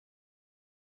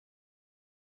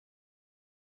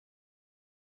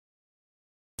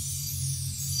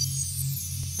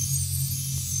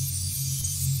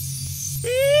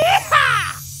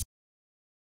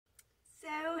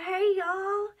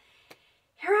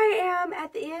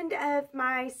at the end of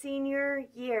my senior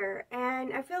year,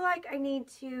 and I feel like I need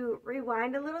to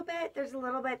rewind a little bit. There's a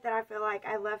little bit that I feel like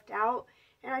I left out,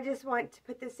 and I just want to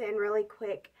put this in really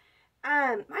quick.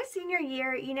 My senior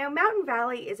year, Mountain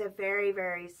Valley is a very,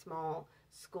 very small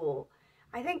school.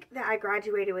 I think that I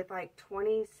graduated with like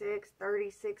 26,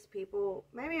 36 people.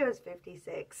 Maybe it was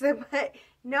 56, but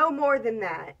no more than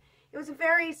that. It was a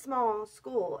very small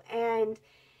school, and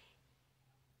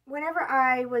whenever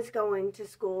I was going to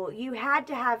school, you had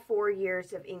to have 4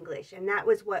 years of English, and that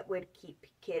was what would keep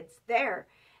kids there.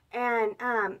 And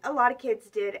a lot of kids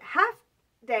did half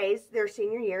days their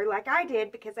senior year, like I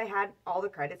did, because I had all the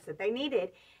credits that they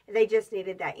needed. They just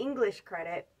needed that English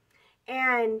credit.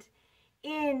 And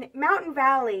in Mountain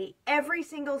Valley, every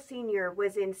single senior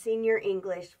was in senior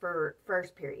English for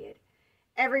first period.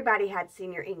 Everybody had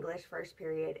senior English first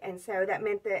period, and so that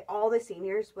meant that all the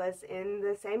seniors was in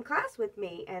the same class with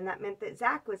me, and that meant that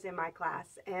Zach was in my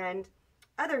class and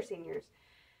other seniors.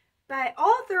 But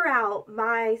all throughout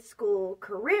my school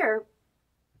career,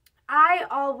 I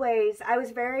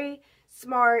was very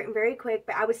smart and very quick,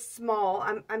 but I was small.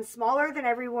 I'm smaller than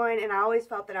everyone, and I always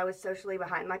felt that I was socially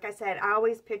behind. Like I said, I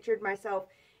always pictured myself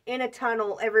in a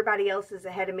tunnel. Everybody else is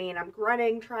ahead of me, and I'm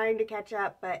running, trying to catch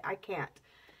up, but I can't.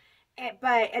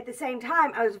 But at the same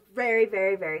time, I was very,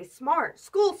 very, very smart.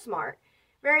 School smart.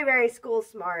 Very, very school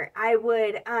smart. I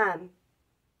would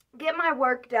get my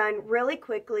work done really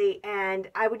quickly, and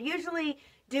I would usually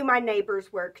do my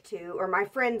neighbor's work too, or my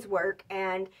friend's work,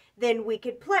 and then we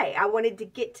could play. I wanted to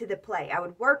get to the play. I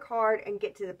would work hard and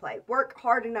get to the play. Work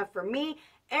hard enough for me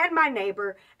and my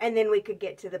neighbor, and then we could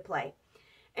get to the play.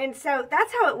 And so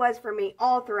that's how it was for me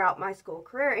all throughout my school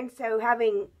career. And so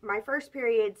having my first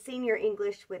period senior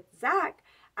English with Zach,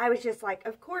 I was just like,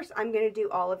 of course, I'm going to do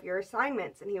all of your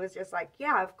assignments. And he was just like,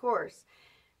 yeah, of course.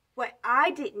 What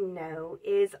I didn't know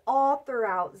is all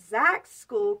throughout Zach's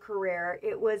school career,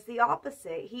 it was the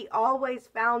opposite. He always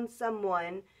found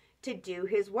someone to do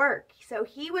his work. So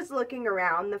he was looking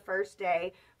around the first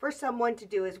day for someone to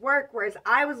do his work, whereas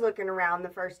I was looking around the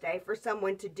first day for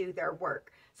someone to do their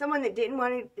work. Someone that didn't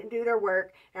want to do their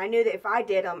work, and I knew that if I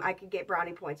did them, I could get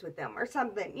brownie points with them or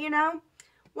something,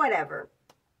 whatever.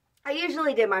 I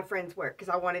usually did my friend's work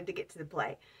because I wanted to get to the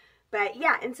play. But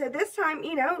yeah, and so this time,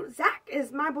 Zach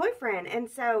is my boyfriend, and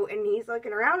he's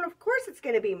looking around, of course it's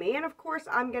going to be me, and of course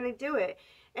I'm going to do it.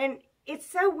 And it's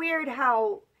so weird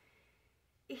how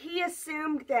he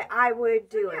assumed that I would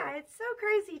do it. Yeah, it's so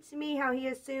crazy to me how he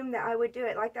assumed that I would do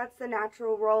it. Like, that's the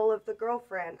natural role of the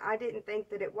girlfriend. I didn't think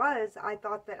that it was. I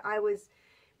thought that I was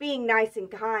being nice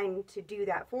and kind to do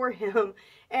that for him.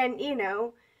 And,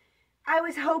 I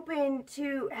was hoping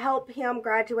to help him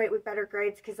graduate with better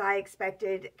grades because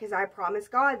I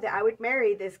promised God that I would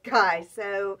marry this guy.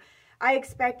 So I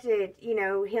expected,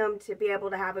 him to be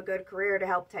able to have a good career to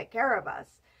help take care of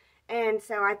us. And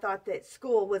so I thought that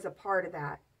school was a part of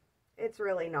that. It's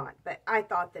really not, but I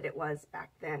thought that it was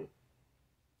back then.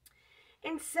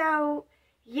 And so,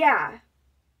 yeah.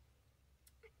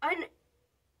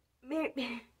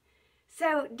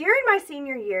 So during my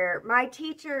senior year, my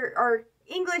teacher, or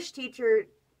English teacher,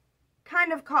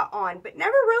 kind of caught on, but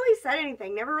never really said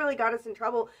anything, never really got us in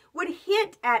trouble, would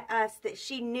hint at us that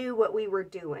she knew what we were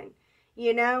doing,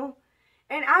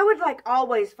 And I would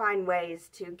always find ways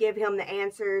to give him the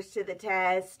answers to the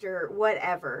test or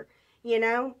whatever,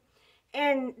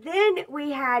 And then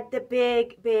we had the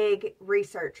big, big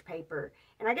research paper.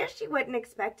 And I guess she wasn't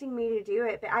expecting me to do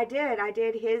it, but I did. I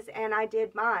did his and I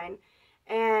did mine.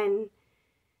 And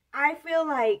I feel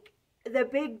like the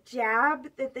big jab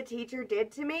that the teacher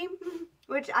did to me,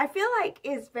 which I feel like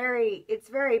it's very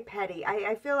petty.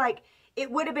 I feel like it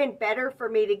would have been better for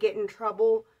me to get in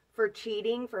trouble for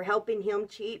cheating, for helping him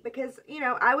cheat, because,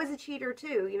 I was a cheater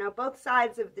too. Both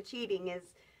sides of the cheating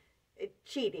is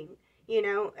cheating,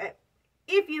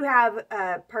 if you have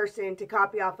a person to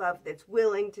copy off of that's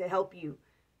willing to help you.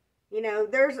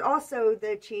 There's also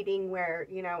the cheating where,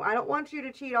 I don't want you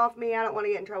to cheat off me, I don't want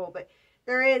to get in trouble, but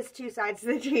there is two sides to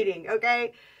the cheating,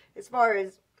 okay? As far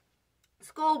as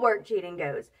schoolwork cheating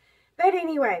goes. But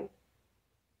anyway,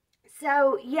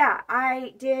 so yeah,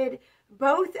 I did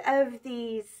both of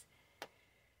these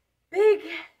big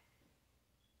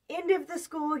end of the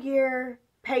school year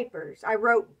papers. I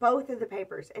wrote both of the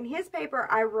papers. And his paper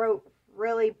I wrote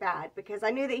really bad because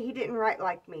I knew that he didn't write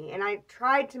like me. And I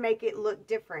tried to make it look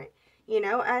different.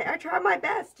 I tried my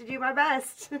best to do my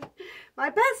best. My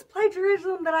best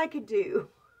plagiarism that I could do.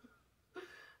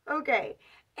 Okay.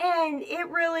 And it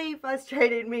really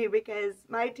frustrated me because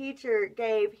my teacher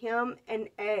gave him an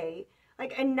A,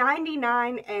 like a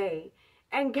 99 A,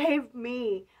 and gave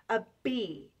me a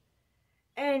B.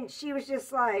 And she was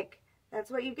just like, That's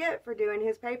what you get for doing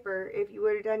his paper. If you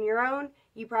would have done your own,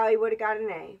 you probably would have got an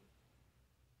A.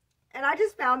 And I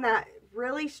just found that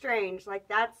really strange. Like,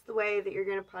 that's the way that you're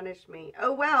going to punish me.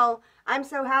 Oh, well, I'm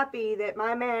so happy that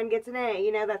my man gets an A.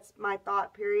 You know, that's my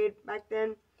thought period back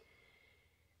then.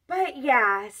 But,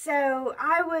 yeah, so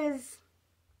I was,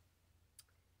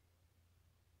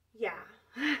 yeah.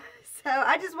 So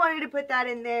I just wanted to put that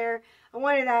in there. I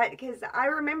wanted that because I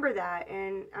remember that,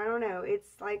 and I don't know,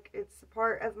 it's like, it's a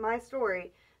part of my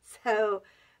story. So,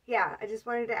 yeah, I just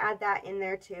wanted to add that in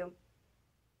there too.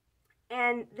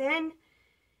 And then,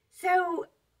 so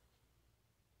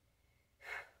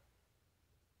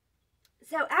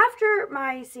after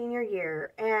my senior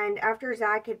year, and after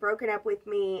Zach had broken up with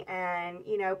me and,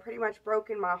 you know, pretty much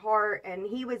broken my heart, and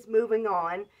he was moving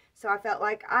on, so I felt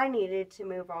like I needed to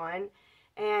move on.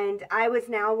 And I was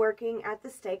now working at the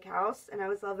steakhouse, and I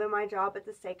was loving my job at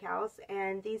the steakhouse,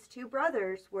 and these two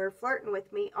brothers were flirting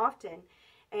with me often.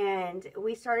 And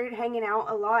we started hanging out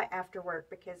a lot after work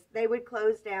because they would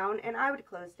close down and I would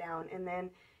close down. And then,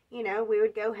 you know, we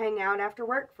would go hang out after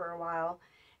work for a while.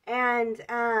 And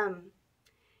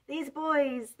these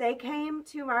boys, they came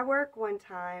to my work one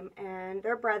time, and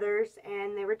they're brothers,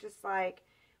 and they were just like,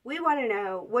 we want to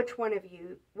know which one of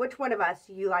us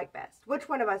do you like best? Which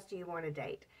one of us do you want to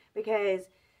date? Because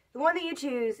the one that you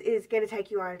choose is going to take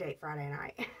you on a date Friday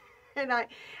night. And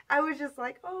I was just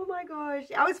like, oh my gosh.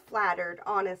 I was flattered,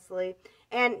 honestly.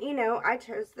 And, you know, I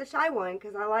chose the shy one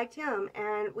because I liked him.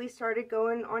 And we started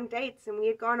going on dates, and we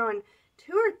had gone on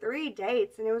 2 or 3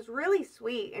 dates, and it was really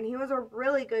sweet. And he was a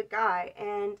really good guy.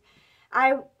 And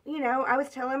I was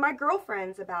telling my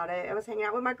girlfriends about it. I was hanging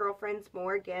out with my girlfriends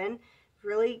more again.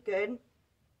 Really good.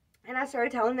 And I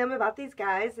started telling them about these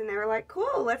guys, and they were like,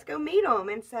 cool, let's go meet them.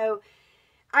 And so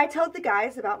I told the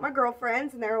guys about my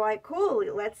girlfriends, and they were like, cool,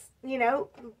 let's, you know,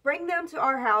 bring them to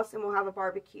our house and we'll have a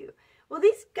barbecue. Well,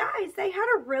 these guys, they had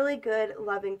a really good,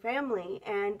 loving family,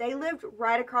 and they lived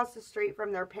right across the street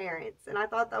from their parents, and I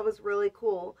thought that was really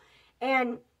cool.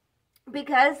 And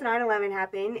because 9/11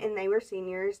 happened and they were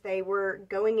seniors, they were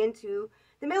going into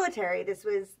the military. This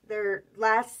was their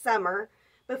last summer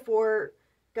before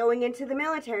going into the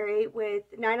military, with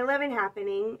 9/11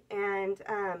 happening and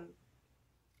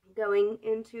going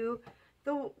into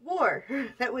the war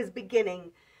that was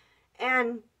beginning.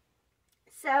 And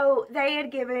so they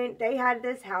had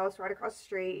this house right across the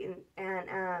street, and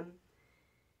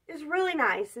it was really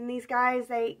nice. And these guys,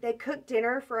 they cooked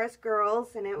dinner for us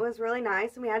girls, and it was really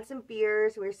nice. And we had some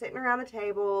beers, and we were sitting around the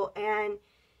table, and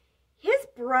his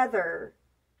brother,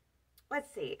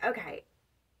 let's see, I'll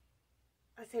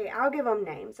give them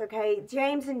names, okay?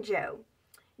 James and Joe.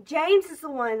 James is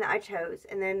the one that I chose,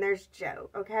 and then there's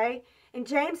Joe, okay? And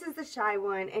James is the shy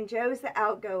one, and Joe's the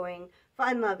outgoing,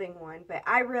 fun-loving one. But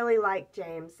I really like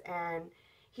James, and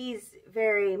he's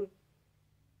very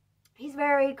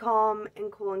calm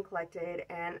and cool and collected,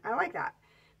 and I like that.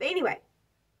 But anyway,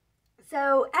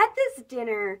 so at this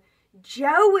dinner,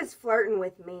 Joe was flirting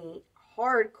with me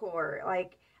hardcore.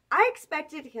 Like, I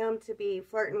expected him to be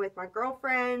flirting with my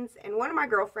girlfriends, and one of my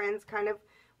girlfriends kind of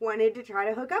wanted to try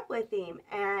to hook up with him,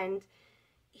 and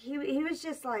he was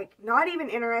just like not even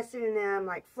interested in them,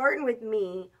 like flirting with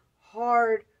me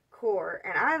hardcore.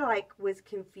 And I like was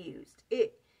confused.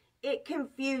 It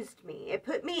confused me. It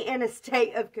put me in a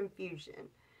state of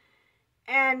confusion.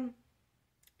 And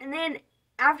then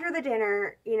after the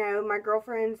dinner, you know, my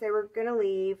girlfriends, they were gonna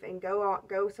leave and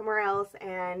go somewhere else,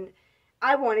 and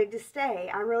I wanted to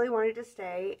stay. I really wanted to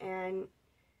stay and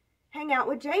hang out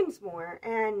with James more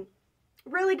and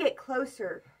really get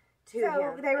closer to him.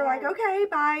 So they were like, okay,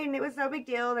 bye. And it was no big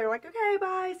deal. They were like, okay,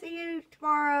 bye. See you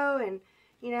tomorrow. And,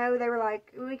 you know, they were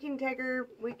like, we can take her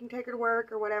to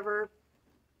work or whatever.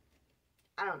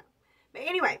 I don't know. But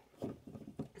anyway,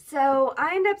 so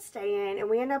I end up staying, and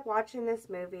we end up watching this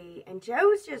movie, and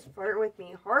Joe's just flirting with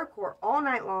me hardcore all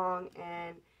night long.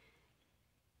 And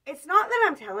it's not that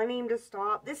I'm telling him to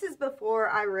stop. This is before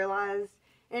I realized,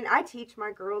 and I teach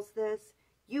my girls this,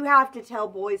 you have to tell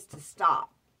boys to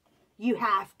stop. You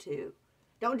have to.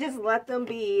 Don't just let them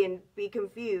be and be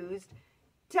confused.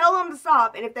 Tell them to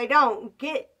stop, and if they don't,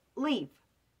 leave.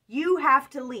 You have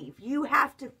to leave. You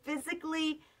have to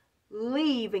physically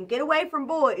leave and get away from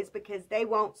boys, because they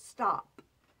won't stop.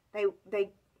 They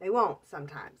won't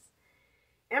sometimes.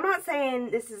 And I'm not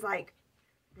saying this is like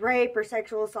rape or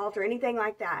sexual assault or anything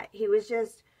like that. He was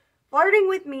just flirting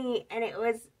with me, and it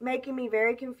was making me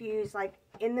very confused. Like,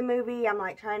 in the movie, I'm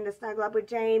like trying to snuggle up with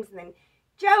James, and then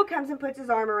Joe comes and puts his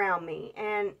arm around me,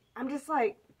 and I'm just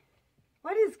like,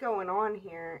 what is going on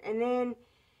here? And then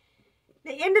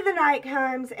the end of the night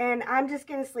comes, and I'm just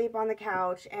going to sleep on the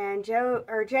couch, and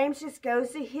James just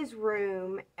goes to his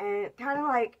room, and kind of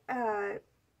like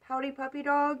Pouty Puppy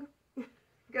Dog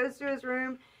goes to his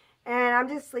room, and I'm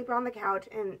just sleeping on the couch,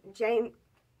 and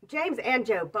James and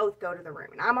Joe both go to the room,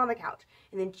 and I'm on the couch,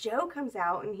 and then Joe comes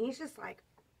out, and he's just like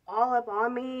all up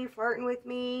on me, flirting with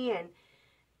me, and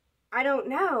I don't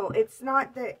know, it's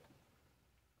not that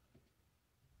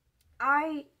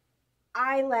I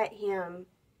let him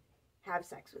have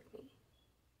sex with me.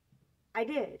 I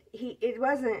did. It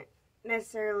wasn't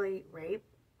necessarily rape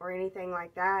or anything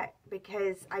like that,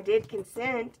 because I did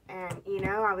consent, and, you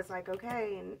know, I was like,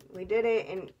 okay, and we did it,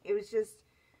 and it was just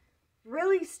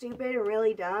really stupid and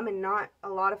really dumb and not a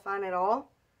lot of fun at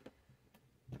all.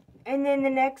 And then the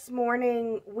next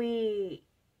morning, we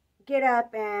get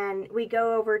up and we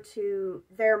go over to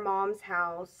their mom's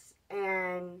house,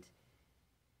 and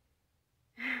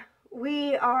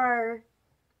we are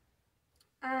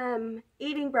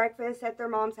eating breakfast at their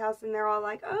mom's house, and they're all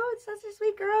like, oh, it's such a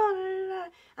sweet girl. Da, da, da.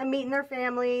 I'm meeting their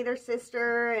family, their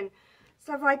sister, and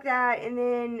stuff like that. And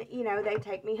then, you know, they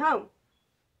take me home.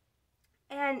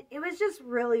 And it was just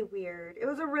really weird. It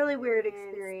was a really weird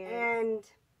experience. And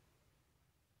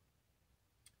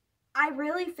I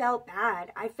really felt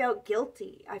bad. I felt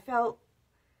guilty. I felt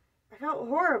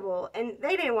horrible. And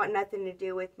they didn't want nothing to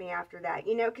do with me after that,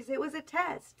 you know, because it was a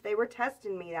test. They were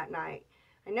testing me that night.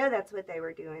 I know that's what they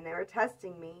were doing. They were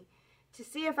testing me to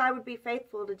see if I would be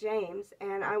faithful to James,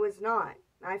 and I was not.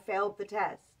 I failed the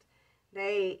test.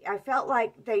 I felt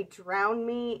like they drowned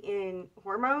me in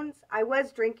hormones. I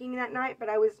was drinking that night, but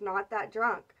I was not that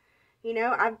drunk. You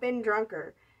know, I've been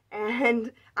drunker,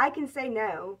 and I can say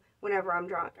no whenever I'm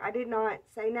drunk. I did not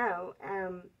say no.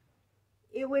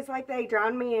 It was like they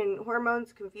drowned me in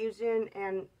hormones, confusion,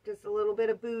 and just a little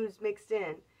bit of booze mixed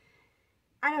in.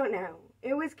 I don't know.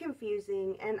 It was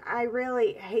confusing, and I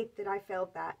really hate that I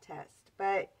failed that test.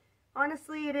 But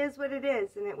honestly, it is what it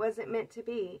is, and it wasn't meant to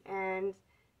be. And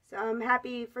so I'm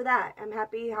happy for that. I'm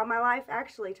happy how my life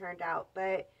actually turned out.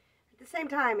 But at the same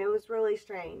time, it was really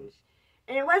strange.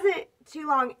 And it wasn't too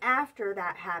long after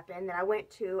that happened that I went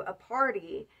to a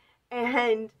party,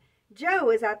 and Joe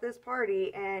was at this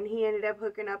party, and he ended up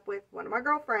hooking up with one of my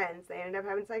girlfriends. They ended up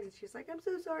having sex, and she's like, I'm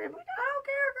so sorry. I'm like, I don't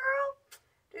care, girl.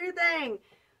 Do your thing.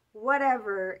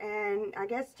 Whatever. And I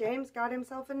guess James got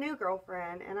himself a new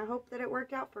girlfriend, and I hope that it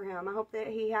worked out for him. I hope that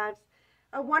he has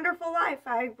a wonderful life.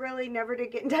 I really never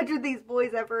did get in touch with these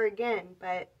boys ever again,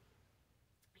 but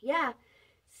yeah,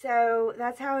 so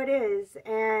that's how it is.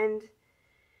 And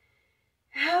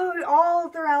all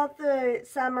throughout the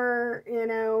summer, you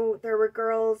know, there were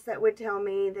girls that would tell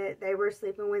me that they were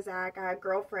sleeping with Zach. I had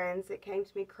girlfriends that came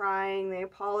to me crying. They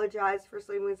apologized for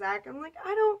sleeping with Zach. I'm like,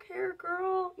 I don't care,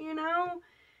 girl, you know,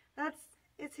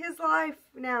 it's his life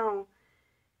now.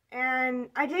 And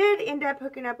I did end up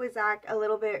hooking up with Zach a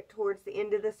little bit towards the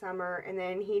end of the summer, and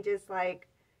then he just, like,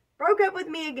 broke up with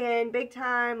me again, big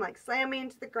time, like, slammed me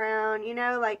into the ground, you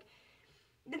know, like,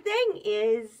 the thing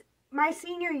is, my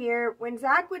senior year, when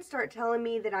Zach would start telling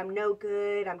me that I'm no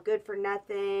good, I'm good for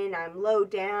nothing, I'm low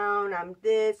down, I'm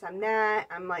this, I'm that,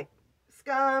 I'm, like,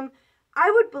 scum,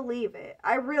 I would believe it.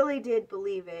 I really did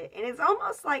believe it, and it's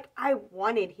almost like I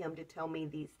wanted him to tell me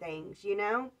these things, you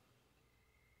know?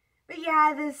 But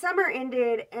yeah, the summer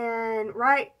ended, and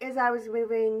right as I was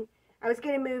moving, I was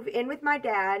going to move in with my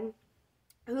dad,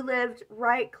 who lived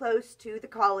right close to the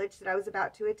college that I was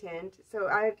about to attend. So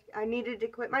I needed to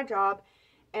quit my job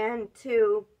and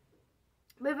to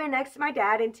move in next to my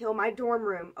dad until my dorm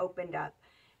room opened up.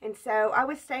 And so I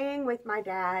was staying with my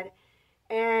dad,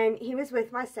 and he was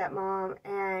with my stepmom,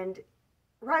 and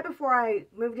right before I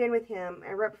moved in with him,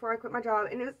 and right before I quit my job,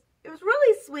 and it was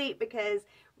really sweet because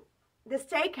the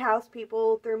steakhouse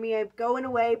people threw me a going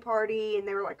away party, and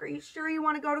they were like, are you sure you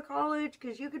want to go to college?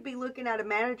 Because you could be looking at a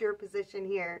manager position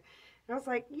here. And I was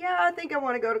like, yeah, I think I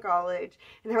want to go to college.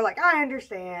 And they were like, I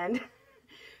understand.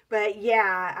 But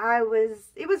yeah,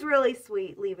 it was really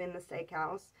sweet leaving the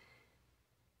steakhouse.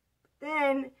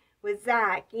 Then with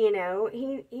Zach, you know,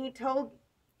 he told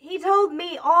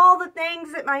me all the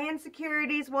things that my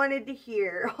insecurities wanted to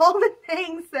hear. All the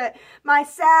things that my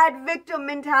sad victim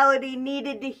mentality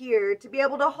needed to hear to be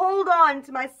able to hold on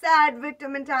to my sad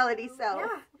victim mentality self.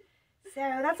 Yeah.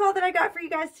 So that's all that I got for you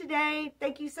guys today.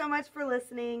 Thank you so much for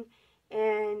listening.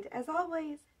 And as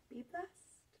always, be blessed.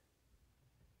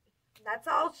 That's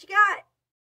all she got.